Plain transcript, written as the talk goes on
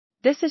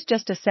This is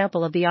just a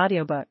sample of the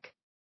audiobook.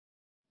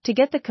 To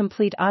get the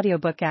complete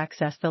audiobook,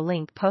 access the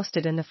link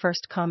posted in the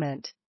first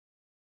comment.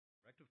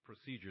 Corrective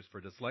procedures for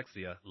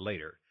dyslexia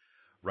later.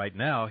 Right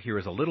now, here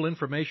is a little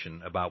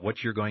information about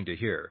what you're going to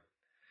hear.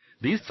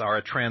 These are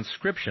a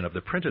transcription of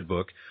the printed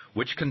book,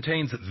 which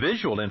contains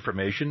visual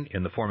information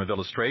in the form of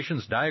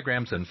illustrations,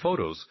 diagrams, and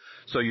photos,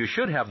 so you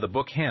should have the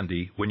book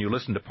handy when you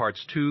listen to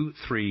parts 2,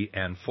 3,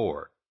 and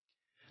 4.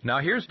 Now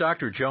here's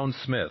Dr. Joan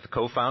Smith,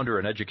 co-founder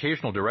and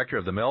educational director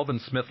of the Melvin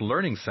Smith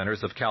Learning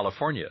Centers of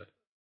California.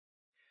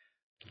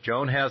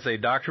 Joan has a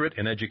doctorate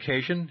in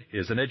education,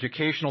 is an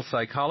educational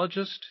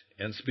psychologist,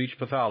 and speech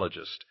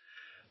pathologist.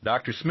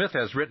 Dr. Smith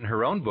has written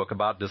her own book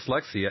about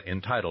dyslexia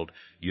entitled,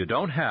 You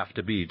Don't Have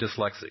to Be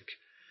Dyslexic.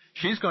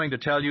 She's going to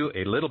tell you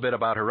a little bit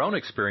about her own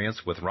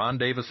experience with Ron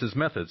Davis's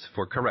methods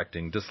for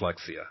correcting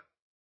dyslexia.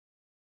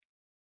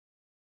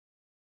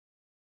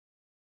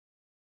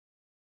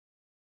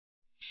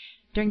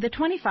 During the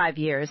 25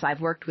 years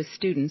I've worked with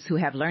students who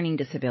have learning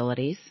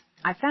disabilities,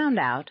 I found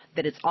out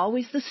that it's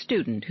always the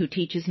student who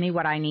teaches me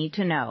what I need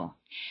to know.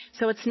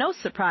 So it's no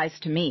surprise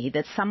to me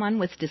that someone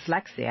with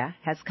dyslexia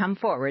has come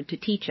forward to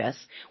teach us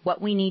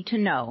what we need to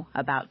know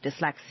about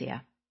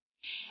dyslexia.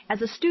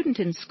 As a student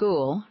in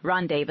school,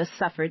 Ron Davis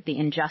suffered the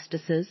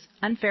injustices,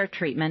 unfair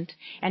treatment,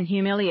 and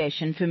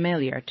humiliation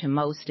familiar to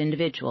most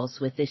individuals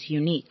with this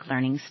unique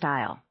learning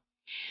style.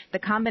 The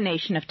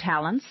combination of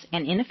talents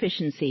and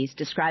inefficiencies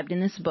described in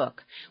this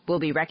book will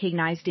be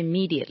recognized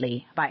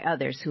immediately by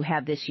others who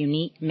have this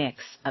unique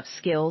mix of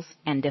skills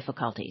and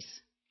difficulties.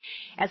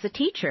 As a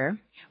teacher,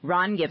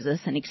 Ron gives us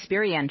an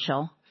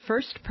experiential,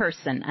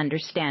 first-person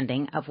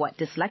understanding of what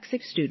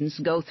dyslexic students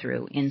go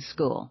through in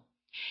school.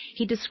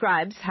 He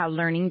describes how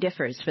learning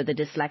differs for the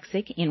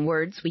dyslexic in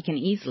words we can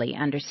easily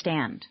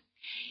understand.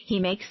 He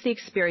makes the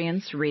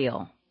experience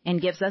real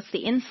and gives us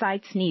the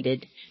insights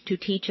needed to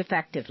teach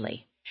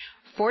effectively.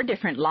 4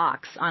 different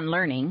locks on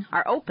learning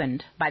are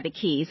opened by the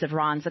keys of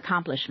Ron's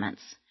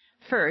accomplishments.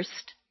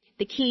 First,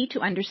 the key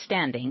to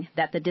understanding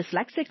that the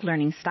dyslexic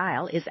learning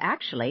style is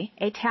actually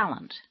a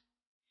talent.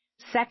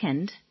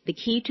 Second, the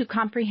key to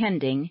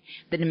comprehending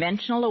the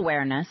dimensional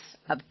awareness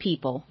of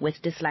people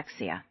with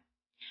dyslexia.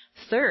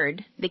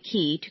 Third, the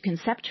key to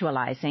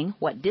conceptualizing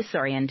what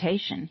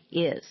disorientation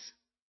is.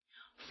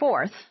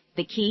 Fourth,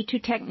 the key to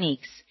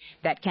techniques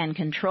that can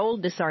control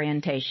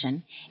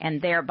disorientation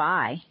and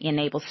thereby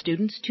enable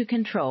students to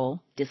control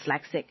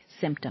dyslexic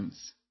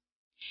symptoms.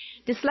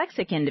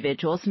 Dyslexic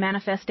individuals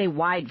manifest a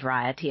wide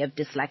variety of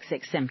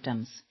dyslexic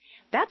symptoms.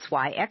 That's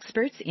why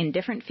experts in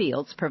different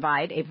fields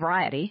provide a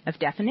variety of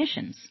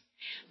definitions.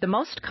 The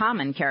most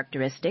common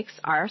characteristics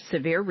are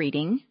severe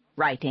reading,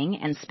 writing,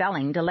 and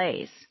spelling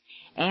delays,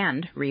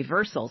 and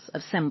reversals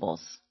of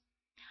symbols.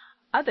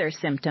 Other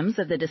symptoms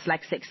of the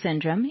dyslexic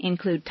syndrome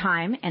include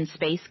time and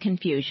space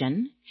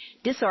confusion,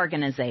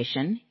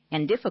 disorganization,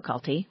 and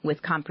difficulty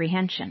with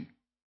comprehension.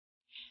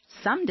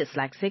 Some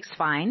dyslexics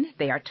find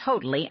they are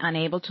totally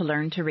unable to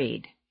learn to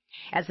read.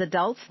 As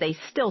adults, they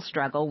still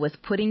struggle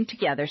with putting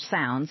together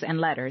sounds and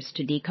letters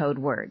to decode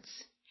words.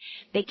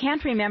 They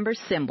can't remember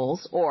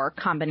symbols or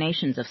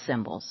combinations of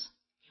symbols.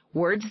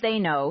 Words they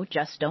know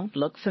just don't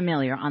look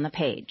familiar on the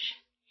page.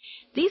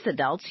 These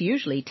adults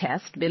usually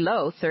test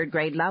below 3rd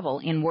grade level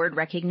in word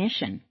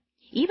recognition,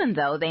 even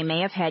though they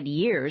may have had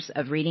years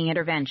of reading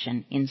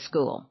intervention in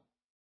school.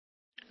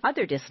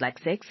 Other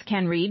dyslexics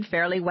can read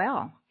fairly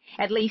well.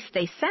 At least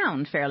they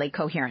sound fairly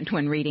coherent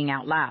when reading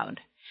out loud.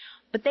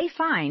 But they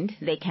find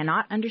they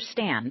cannot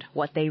understand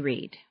what they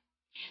read.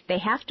 They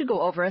have to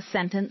go over a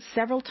sentence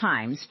several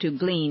times to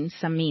glean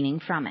some meaning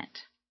from it.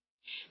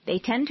 They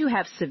tend to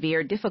have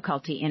severe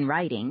difficulty in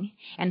writing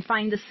and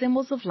find the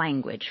symbols of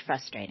language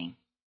frustrating.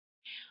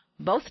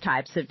 Both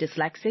types of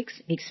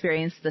dyslexics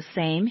experience the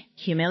same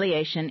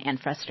humiliation and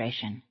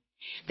frustration.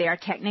 They are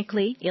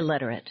technically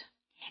illiterate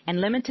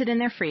and limited in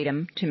their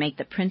freedom to make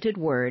the printed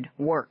word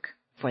work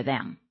for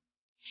them.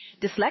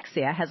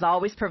 Dyslexia has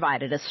always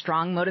provided a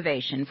strong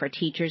motivation for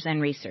teachers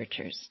and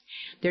researchers.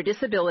 Their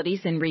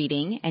disabilities in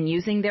reading and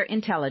using their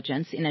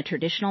intelligence in a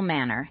traditional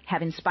manner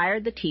have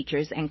inspired the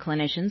teachers and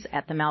clinicians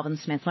at the Melvin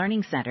Smith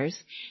Learning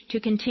Centers to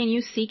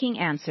continue seeking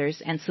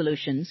answers and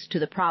solutions to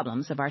the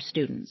problems of our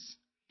students.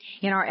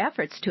 In our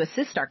efforts to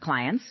assist our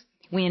clients,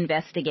 we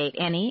investigate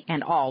any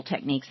and all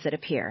techniques that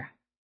appear.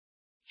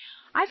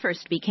 I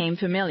first became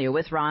familiar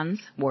with Ron's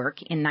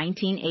work in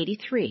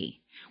 1983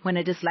 when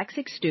a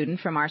dyslexic student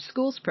from our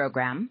school's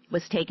program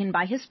was taken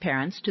by his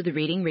parents to the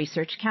Reading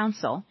Research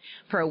Council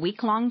for a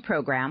week-long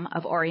program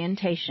of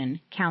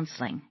orientation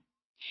counseling.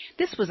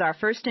 This was our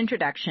first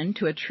introduction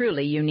to a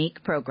truly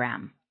unique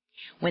program.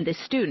 When the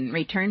student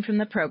returned from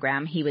the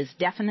program, he was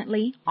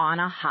definitely on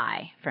a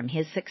high from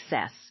his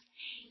success.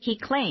 He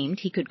claimed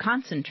he could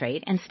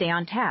concentrate and stay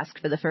on task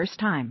for the first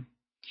time.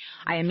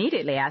 I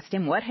immediately asked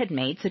him what had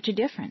made such a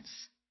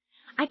difference.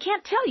 "I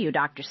can't tell you,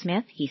 Dr.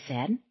 Smith," he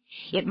said.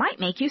 "It might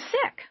make you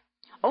sick.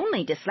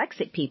 Only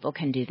dyslexic people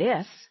can do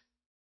this."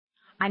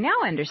 I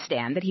now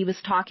understand that he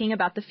was talking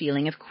about the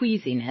feeling of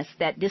queasiness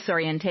that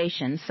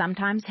disorientation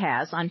sometimes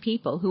has on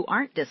people who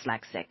aren't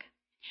dyslexic.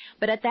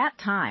 But at that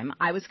time,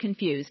 I was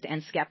confused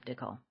and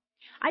skeptical.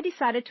 I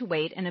decided to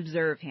wait and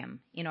observe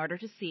him in order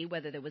to see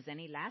whether there was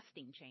any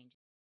lasting change.